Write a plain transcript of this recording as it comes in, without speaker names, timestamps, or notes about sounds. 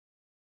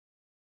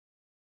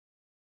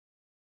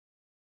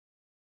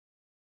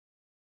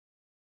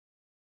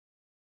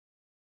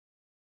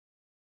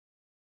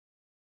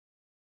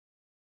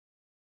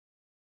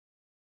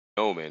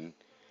Omen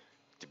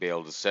to be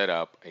able to set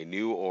up a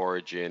new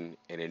origin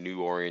and a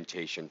new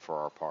orientation for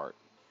our part.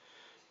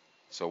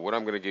 So what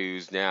I'm going to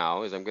use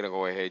now is I'm going to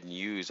go ahead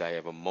and I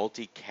have a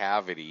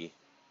multi-cavity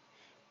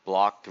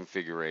block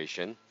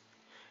configuration,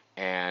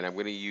 and I'm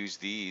going to use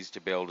these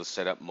to be able to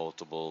set up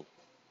multiple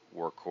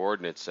work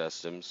coordinate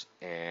systems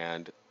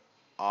and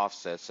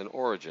offsets and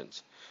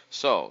origins.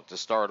 So to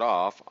start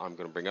off, I'm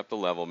going to bring up the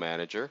level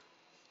manager.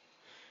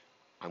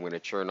 I'm going to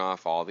turn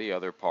off all the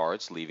other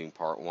parts, leaving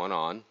part 1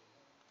 on.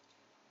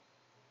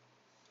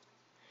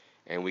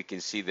 And we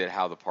can see that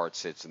how the part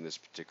sits in this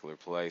particular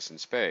place in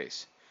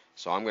space.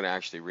 So I'm going to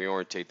actually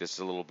reorientate this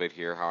a little bit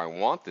here, how I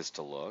want this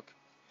to look.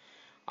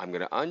 I'm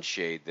going to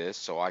unshade this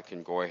so I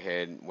can go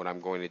ahead, what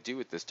I'm going to do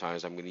at this time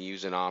is I'm going to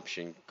use an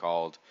option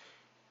called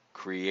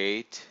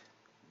Create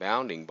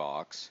Bounding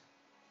Box.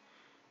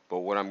 But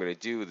what I'm going to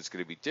do that's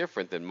going to be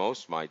different than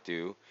most might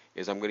do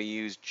is I'm going to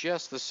use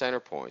just the center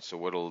point. So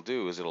what it'll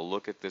do is it'll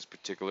look at this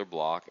particular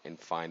block and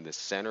find the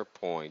center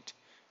point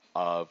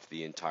of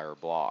the entire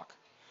block.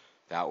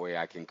 That way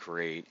I can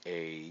create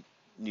a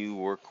new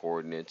work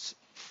coordinates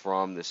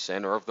from the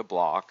center of the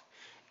block,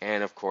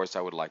 and of course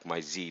I would like my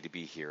Z to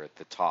be here at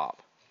the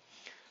top.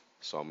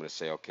 So I'm going to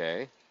say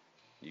OK.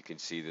 You can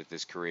see that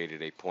this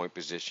created a point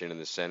position in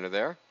the center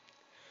there.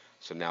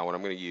 So now what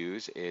I'm going to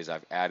use is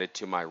I've added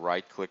to my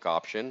right click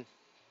option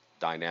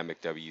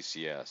Dynamic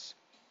WCS.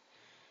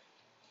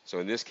 So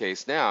in this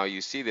case now you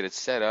see that it's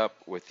set up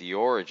with the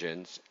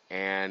origins,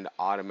 and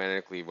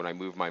automatically when I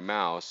move my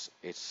mouse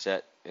it's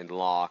set and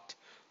locked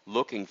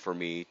looking for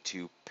me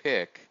to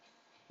pick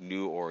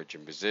new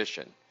origin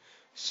position.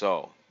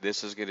 So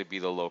this is going to be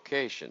the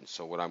location.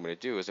 So what I'm going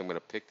to do is I'm going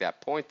to pick that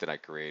point that I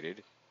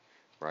created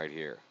right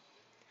here.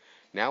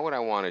 Now what I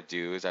want to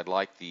do is I'd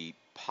like the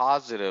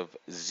positive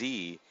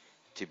Z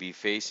to be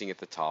facing at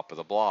the top of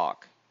the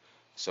block.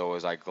 So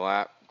as I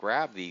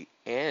grab the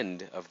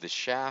end of the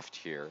shaft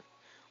here,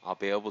 I'll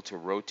be able to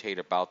rotate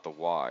about the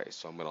Y.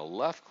 So I'm going to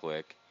left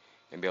click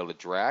and be able to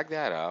drag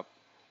that up,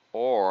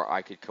 or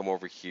I could come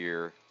over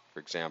here, for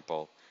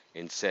example,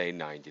 and say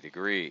 90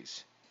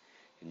 degrees.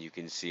 And you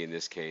can see in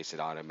this case it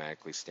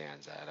automatically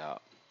stands that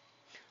up,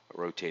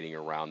 rotating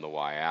around the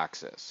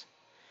Y-axis.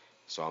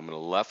 So I'm going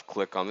to left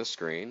click on the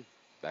screen.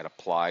 That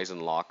applies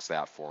and locks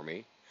that for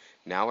me.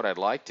 Now what I'd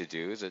like to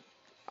do is that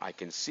I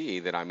can see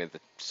that I'm at the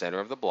center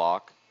of the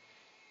block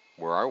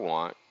where I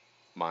want.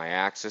 My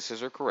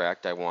axes are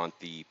correct. I want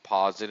the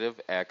positive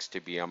X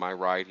to be on my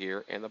right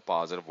here and the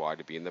positive Y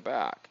to be in the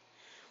back.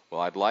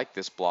 Well, I'd like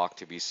this block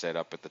to be set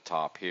up at the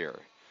top here.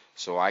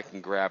 So I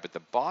can grab at the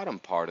bottom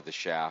part of the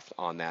shaft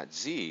on that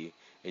Z,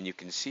 and you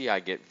can see I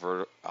get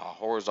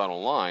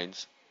horizontal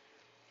lines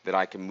that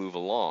I can move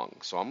along.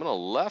 So I'm going to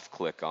left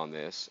click on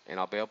this, and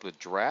I'll be able to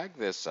drag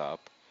this up,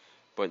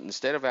 but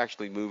instead of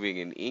actually moving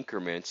in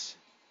increments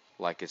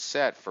like it's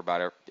set for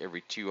about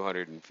every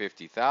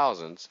 250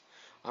 thousandths,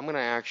 I'm going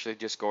to actually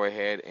just go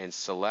ahead and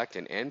select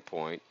an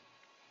endpoint,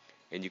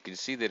 and you can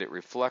see that it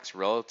reflects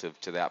relative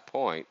to that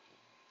point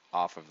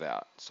off of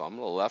that. So I'm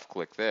going to left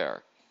click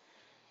there.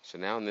 So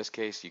now in this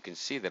case you can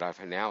see that I've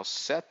now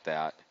set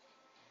that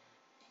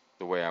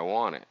the way I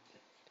want it.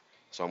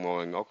 So I'm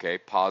going, okay,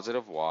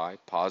 positive Y,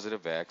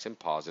 positive X, and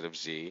positive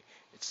Z.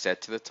 It's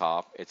set to the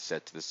top, it's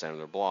set to the center of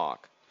the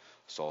block.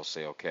 So I'll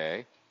say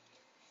okay,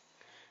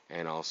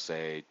 and I'll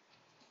say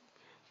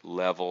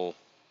level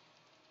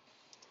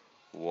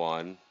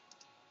 1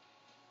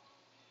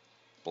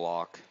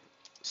 block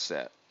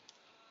set.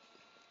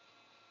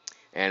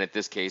 And at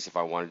this case, if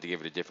I wanted to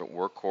give it a different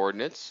work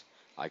coordinates,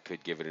 I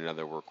could give it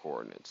another work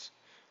coordinates.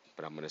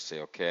 But I'm going to say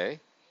OK.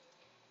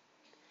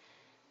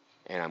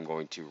 And I'm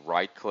going to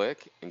right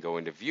click and go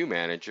into View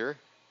Manager.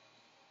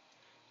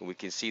 And we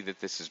can see that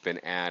this has been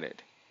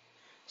added.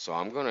 So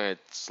I'm going to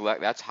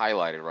select, that's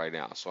highlighted right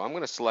now. So I'm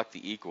going to select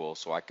the equal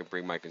so I can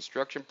bring my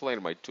construction plane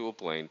and my tool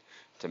plane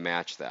to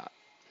match that.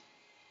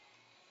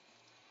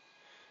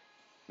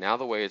 Now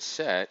the way it's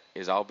set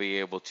is I'll be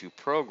able to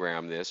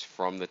program this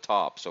from the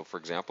top. So for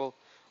example,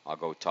 I'll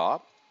go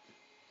top.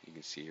 You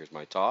can see here's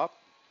my top.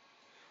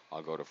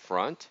 I'll go to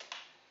front,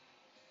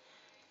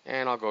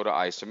 and I'll go to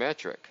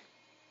isometric.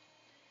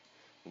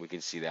 We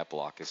can see that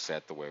block is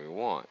set the way we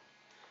want.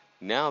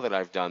 Now that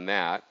I've done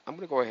that, I'm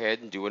going to go ahead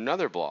and do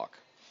another block,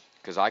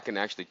 because I can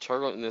actually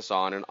turn this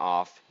on and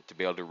off to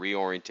be able to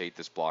reorientate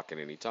this block at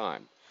any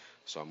time.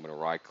 So I'm going to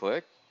right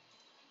click,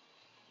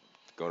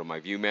 go to my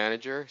View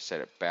Manager,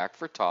 set it back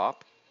for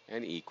top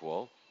and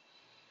equal,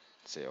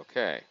 say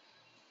OK.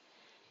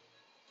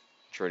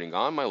 Turning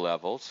on my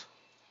levels,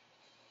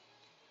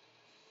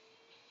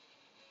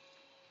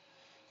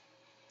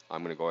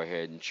 I'm going to go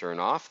ahead and turn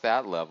off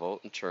that level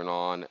and turn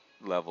on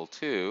level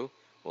 2.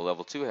 Well,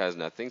 level 2 has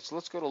nothing, so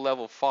let's go to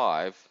level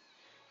 5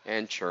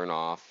 and turn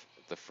off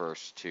the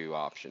first two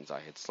options I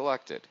had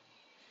selected.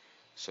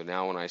 So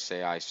now when I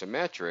say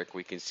isometric,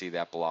 we can see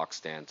that block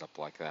stands up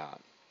like that.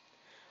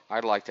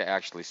 I'd like to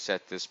actually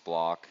set this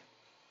block,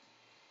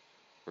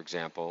 for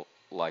example,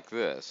 like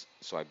this,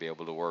 so I'd be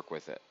able to work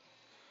with it.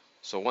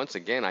 So once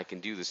again, I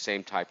can do the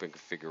same type of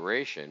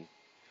configuration,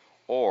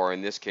 Or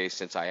in this case,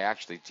 since I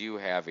actually do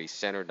have a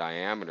center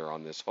diameter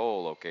on this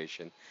hole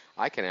location,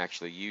 I can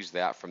actually use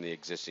that from the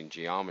existing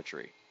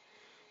geometry.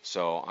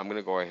 So I'm going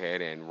to go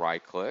ahead and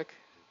right click,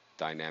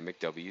 Dynamic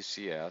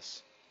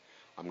WCS.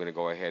 I'm going to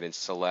go ahead and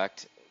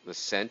select the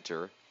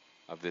center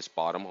of this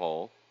bottom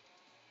hole.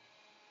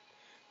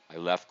 I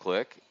left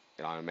click,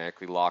 it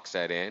automatically locks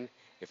that in.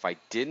 If I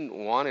didn't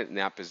want it in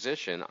that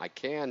position, I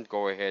can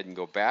go ahead and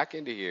go back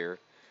into here,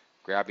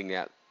 grabbing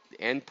that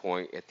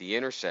endpoint at the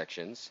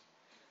intersections,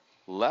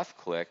 left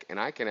click, and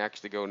I can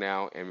actually go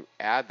now and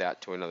add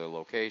that to another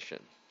location.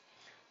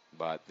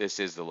 But this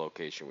is the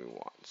location we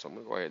want, so I'm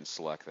going to go ahead and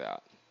select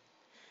that.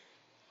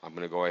 I'm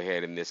going to go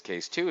ahead in this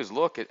case too is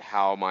look at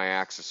how my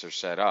axes are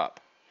set up.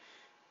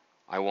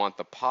 I want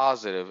the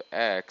positive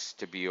X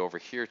to be over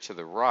here to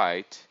the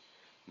right,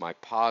 my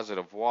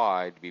positive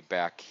Y to be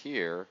back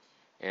here,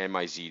 and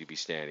my Z to be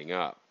standing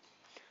up.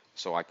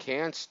 So I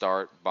can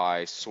start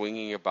by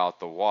swinging about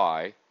the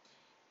Y,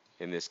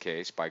 in this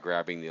case, by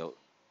grabbing the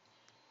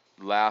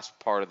last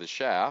part of the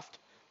shaft,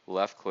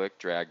 left click,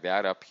 drag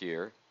that up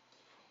here,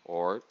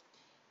 or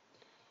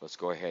let's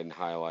go ahead and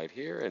highlight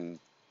here and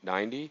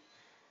 90.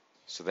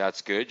 So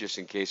that's good, just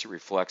in case it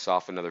reflects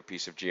off another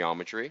piece of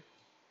geometry.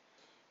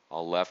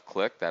 I'll left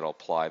click, that'll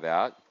apply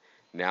that.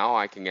 Now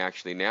I can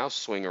actually now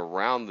swing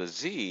around the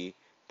Z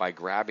by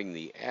grabbing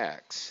the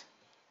X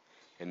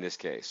in this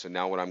case. So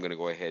now what I'm going to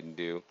go ahead and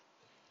do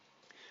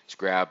is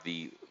grab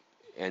the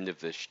end of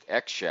the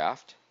X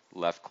shaft,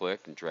 left click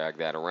and drag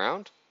that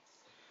around.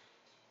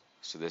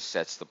 So this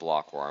sets the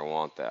block where I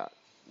want that.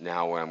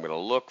 Now what I'm going to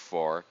look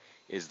for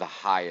is the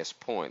highest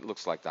point. It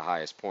looks like the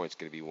highest point is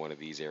going to be one of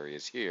these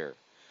areas here.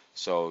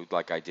 So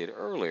like I did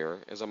earlier,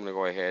 is I'm going to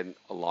go ahead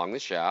along the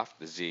shaft,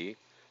 the Z,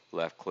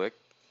 left click,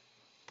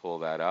 pull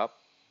that up,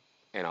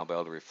 and I'll be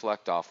able to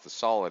reflect off the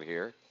solid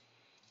here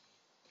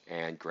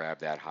and grab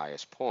that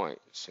highest point.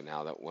 So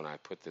now that when I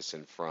put this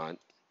in front,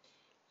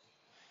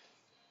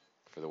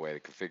 for the way the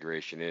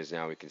configuration is,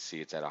 now we can see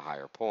it's at a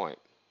higher point.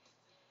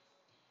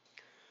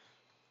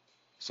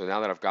 So now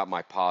that I've got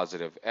my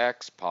positive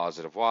X,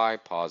 positive Y,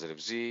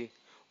 positive Z,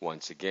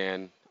 once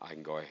again, I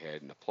can go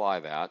ahead and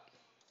apply that.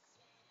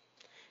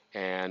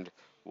 And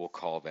we'll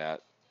call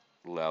that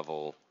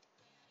level,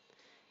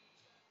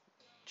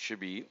 should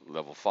be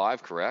level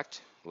 5,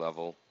 correct?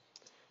 Level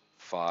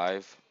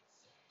 5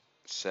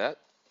 set,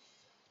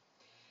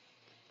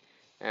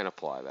 and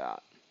apply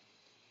that.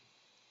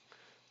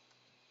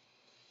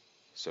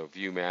 So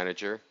View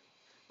Manager,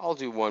 I'll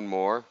do one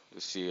more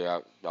to see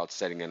about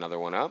setting another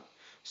one up.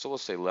 So we'll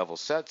say level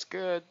set's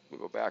good.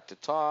 We'll go back to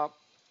top,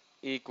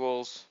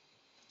 equals.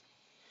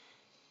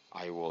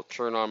 I will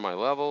turn on my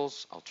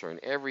levels. I'll turn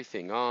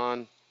everything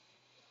on.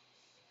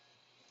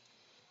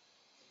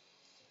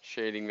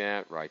 Shading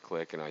that, right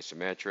click and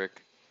isometric.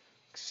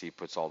 See,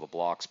 puts all the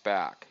blocks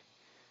back.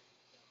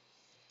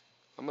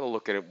 I'm going to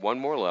look at it one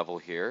more level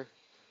here.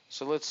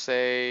 So let's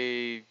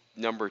say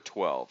number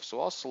 12. So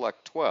I'll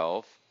select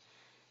 12,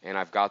 and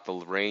I've got the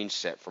range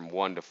set from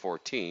 1 to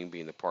 14,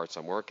 being the parts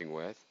I'm working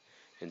with,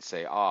 and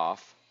say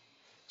off.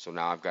 So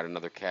now I've got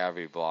another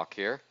cavity block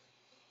here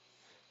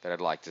that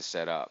I'd like to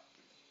set up.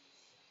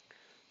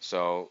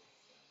 So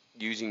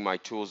using my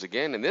tools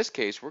again, in this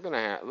case, we're going to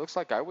have, looks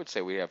like I would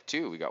say we have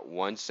two. We got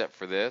one set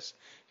for this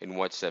and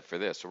one set for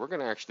this. So we're going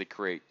to actually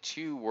create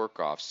two work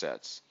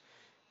offsets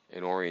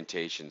and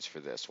orientations for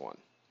this one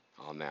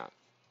on that.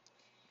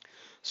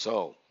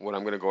 So what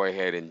I'm going to go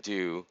ahead and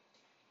do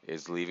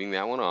is, leaving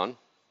that one on,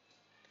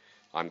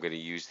 I'm going to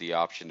use the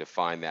option to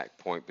find that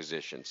point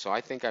position. So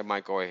I think I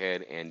might go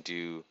ahead and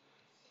do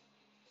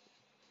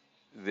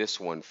this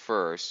one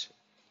first.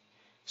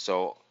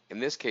 So in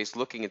this case,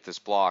 looking at this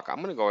block, I'm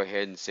going to go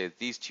ahead and say that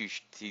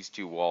these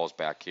two walls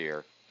back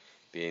here,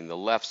 being the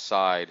left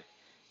side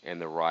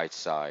and the right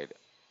side,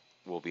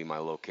 will be my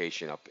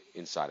location up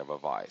inside of a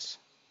vise.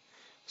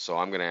 So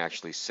I'm going to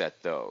actually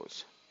set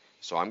those.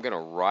 So I'm going to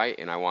write,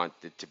 and I want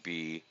it to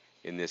be,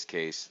 in this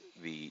case,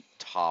 the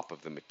top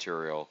of the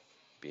material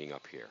being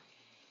up here.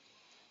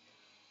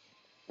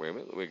 Wait a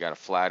minute, we got a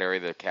flat area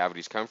the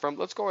cavities come from.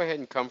 Let's go ahead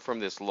and come from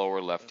this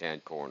lower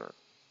left-hand corner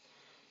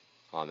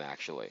on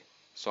actually.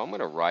 So I'm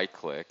going to right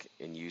click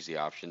and use the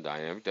option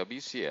Dynamic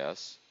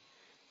WCS.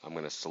 I'm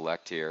going to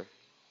select here,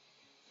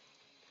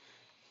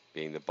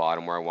 being the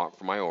bottom where I want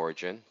for my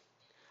origin.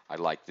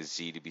 I'd like the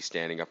Z to be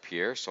standing up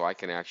here, so I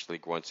can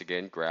actually once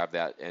again grab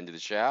that end of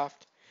the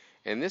shaft,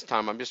 and this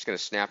time I'm just going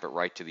to snap it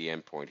right to the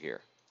end point here.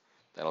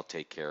 That'll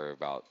take care of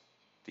about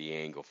the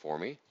angle for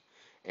me.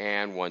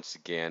 And once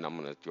again, I'm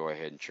going to go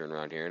ahead and turn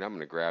around here, and I'm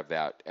going to grab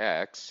that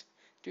X,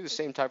 do the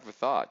same type of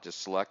thought,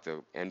 just select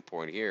the end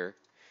point here,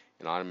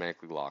 and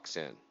automatically locks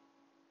in.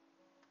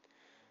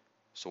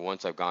 So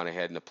once I've gone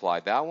ahead and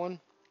applied that one,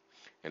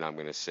 and I'm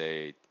going to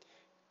say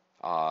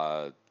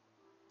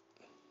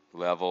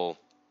level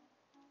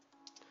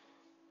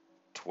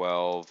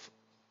 12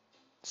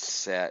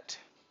 set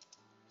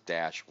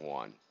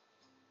 -1.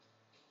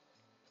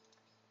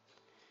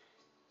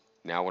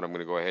 Now what I'm going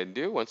to go ahead and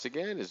do once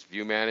again is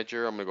View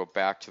Manager. I'm going to go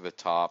back to the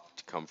top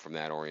to come from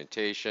that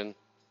orientation,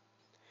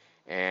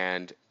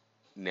 And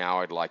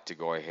now I'd like to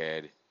go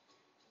ahead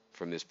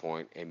from this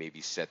point and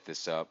maybe set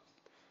this up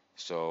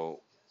so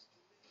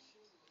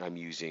I'm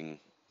using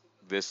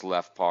this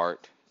left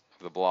part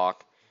of the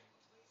block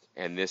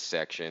and this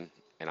section,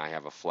 and I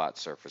have a flat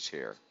surface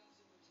here.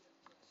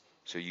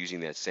 So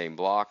using that same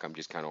block, I'm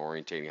just kind of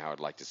orientating how I'd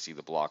like to see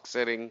the block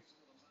sitting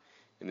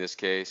in this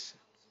case.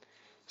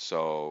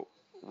 So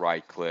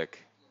right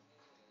click,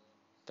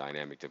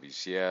 Dynamic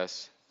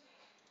WCS,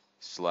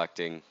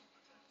 selecting,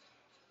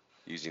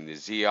 using the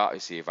Z.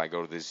 See, if I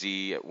go to the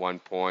Z at one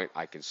point,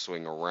 I can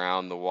swing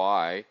around the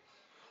Y,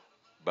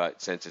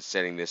 but since it's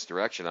setting this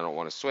direction, I don't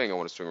want to swing. I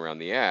want to swing around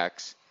the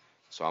X.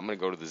 So I'm going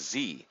to go to the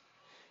Z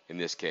in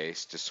this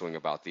case to swing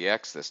about the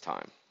X this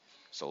time.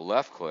 So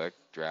left click,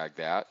 drag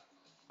that,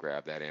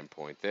 grab that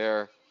endpoint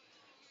there,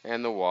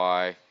 and the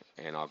Y,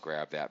 and I'll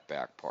grab that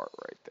back part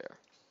right there.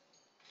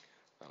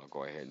 I'll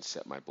go ahead and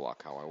set my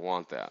block how I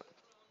want that.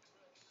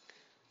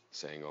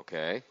 Saying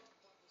OK.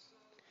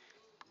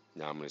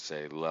 Now I'm going to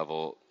say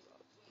level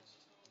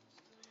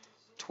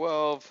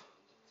 12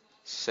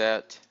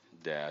 set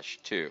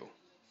 -2.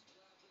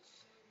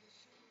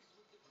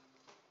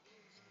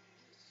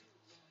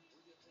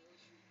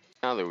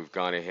 Now that we've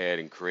gone ahead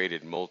and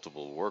created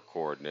multiple work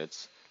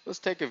coordinates, let's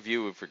take a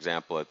view, for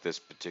example, at this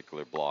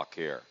particular block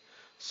here.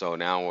 So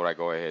now what I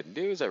go ahead and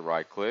do is I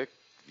right click,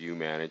 View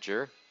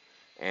Manager,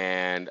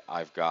 and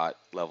I've got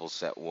level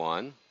set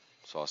 1.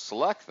 So I'll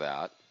select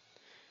that.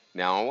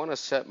 Now I want to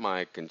set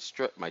my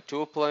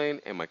tool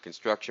plane and my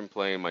construction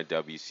plane, my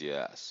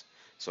WCS.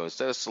 So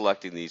instead of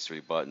selecting these 3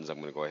 buttons, I'm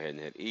going to go ahead and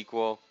hit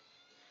equal.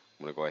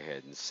 I'm going to go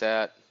ahead and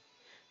set.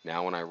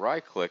 Now when I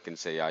right click and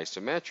say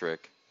isometric,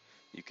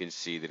 you can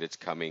see that it's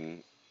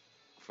coming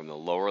from the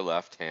lower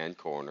left hand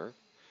corner.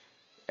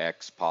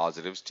 X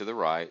positives to the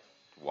right,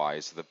 Y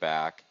is to the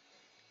back,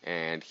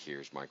 and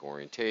here's my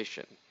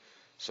orientation.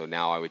 So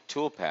now I would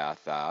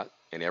toolpath that,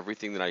 and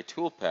everything that I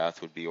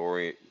toolpath would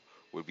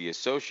be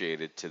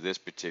associated to this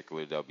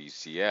particular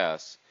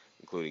WCS,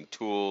 including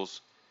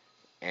tools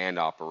and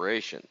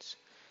operations.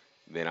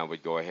 Then I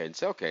would go ahead and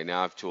say, okay,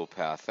 now I've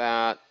toolpathed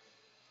that.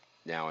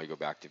 Now I go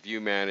back to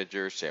View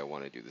Manager, say I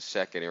want to do the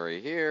second area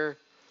here,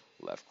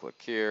 left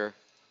click here,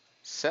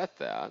 set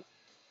that.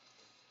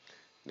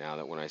 Now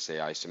that when I say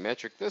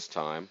isometric this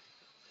time,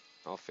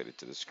 I'll fit it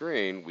to the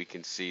screen, we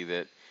can see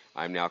that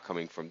I'm now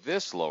coming from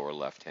this lower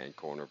left-hand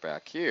corner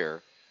back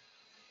here,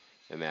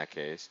 in that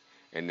case,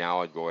 and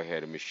now I'd go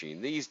ahead and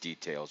machine these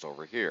details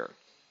over here.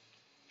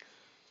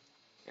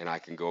 And I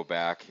can go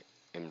back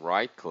and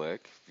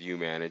right-click, View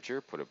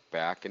Manager, put it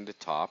back into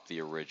top,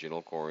 the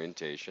original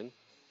orientation.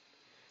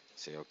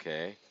 Say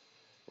OK,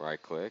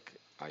 right-click,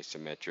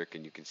 isometric,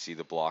 and you can see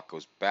the block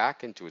goes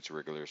back into its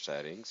regular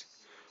settings.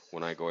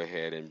 When I go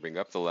ahead and bring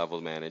up the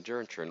level manager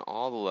and turn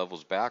all the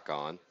levels back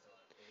on,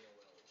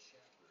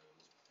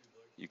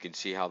 you can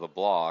see how the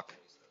block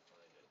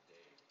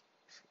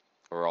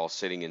are all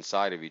sitting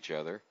inside of each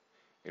other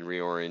and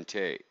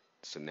reorientate.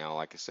 So now,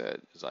 like I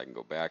said, is I can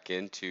go back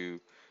into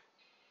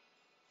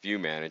View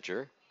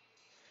Manager,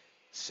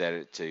 set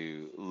it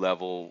to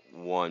level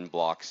 1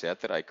 block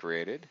set that I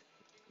created,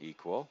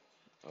 equal,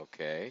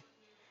 OK,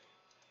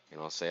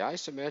 and I'll say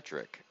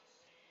isometric.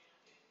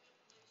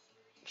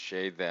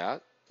 Shade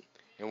that.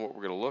 And what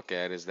we're going to look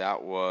at is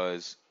that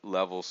was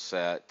level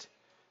set.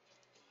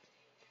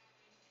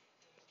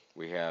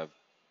 We have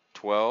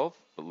 12,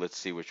 but let's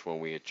see which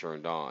one we had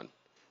turned on.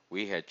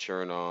 We had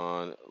turned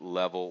on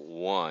level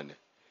 1.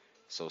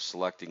 So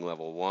selecting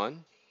level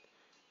 1,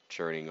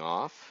 turning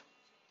off,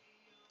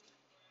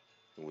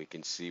 and we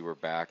can see we're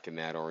back in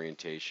that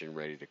orientation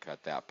ready to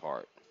cut that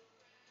part.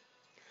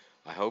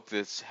 I hope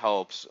this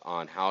helps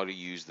on how to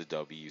use the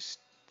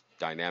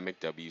Dynamic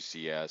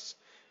WCS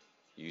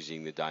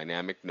using the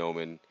dynamic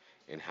gnomon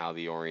and how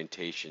the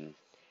orientation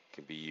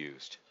can be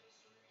used.